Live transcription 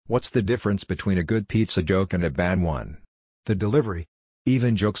What's the difference between a good pizza joke and a bad one? The delivery.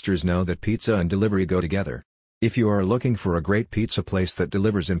 Even jokesters know that pizza and delivery go together. If you are looking for a great pizza place that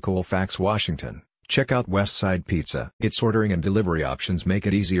delivers in Colfax, Washington, check out Westside Pizza. Its ordering and delivery options make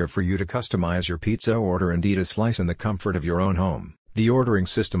it easier for you to customize your pizza order and eat a slice in the comfort of your own home. The ordering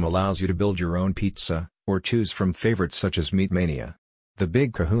system allows you to build your own pizza, or choose from favorites such as Meat Mania, The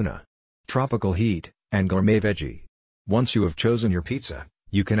Big Kahuna, Tropical Heat, and Gourmet Veggie. Once you have chosen your pizza,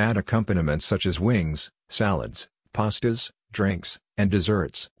 you can add accompaniments such as wings, salads, pastas, drinks, and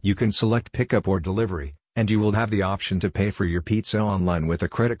desserts. You can select pickup or delivery, and you will have the option to pay for your pizza online with a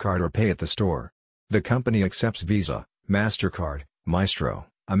credit card or pay at the store. The company accepts Visa, MasterCard, Maestro,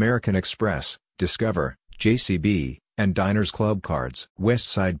 American Express, Discover, JCB, and Diners Club cards.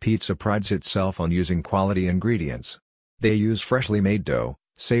 Westside Pizza prides itself on using quality ingredients. They use freshly made dough,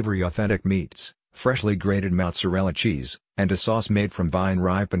 savory authentic meats, freshly grated mozzarella cheese, and a sauce made from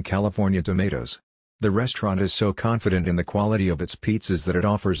vine-ripened California tomatoes. The restaurant is so confident in the quality of its pizzas that it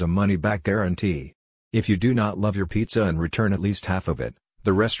offers a money-back guarantee. If you do not love your pizza and return at least half of it,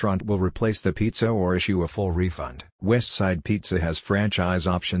 the restaurant will replace the pizza or issue a full refund. Westside Pizza has franchise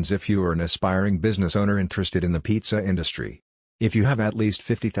options if you are an aspiring business owner interested in the pizza industry. If you have at least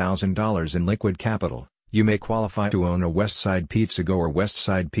 $50,000 in liquid capital, you may qualify to own a Westside Pizza Go or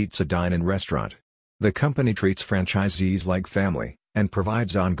Westside Pizza Dine-In restaurant. The company treats franchisees like family, and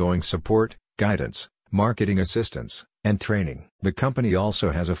provides ongoing support, guidance, marketing assistance, and training. The company also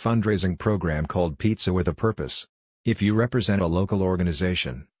has a fundraising program called Pizza with a Purpose. If you represent a local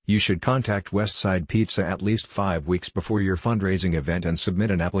organization, you should contact Westside Pizza at least 5 weeks before your fundraising event and submit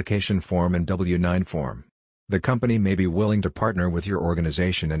an application form and W-9 form. The company may be willing to partner with your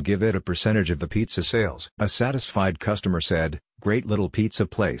organization and give it a percentage of the pizza sales. A satisfied customer said, "Great little pizza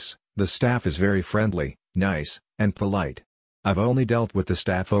place, the staff is very friendly, nice, and polite. I've only dealt with the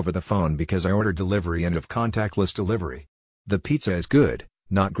staff over the phone because I ordered delivery and have contactless delivery. The pizza is good,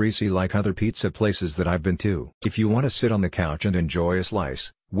 not greasy like other pizza places that I've been to." If you want to sit on the couch and enjoy a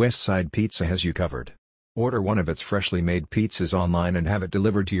slice, Westside Pizza has you covered. Order one of its freshly made pizzas online and have it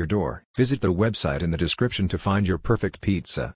delivered to your door. Visit the website in the description to find your perfect pizza.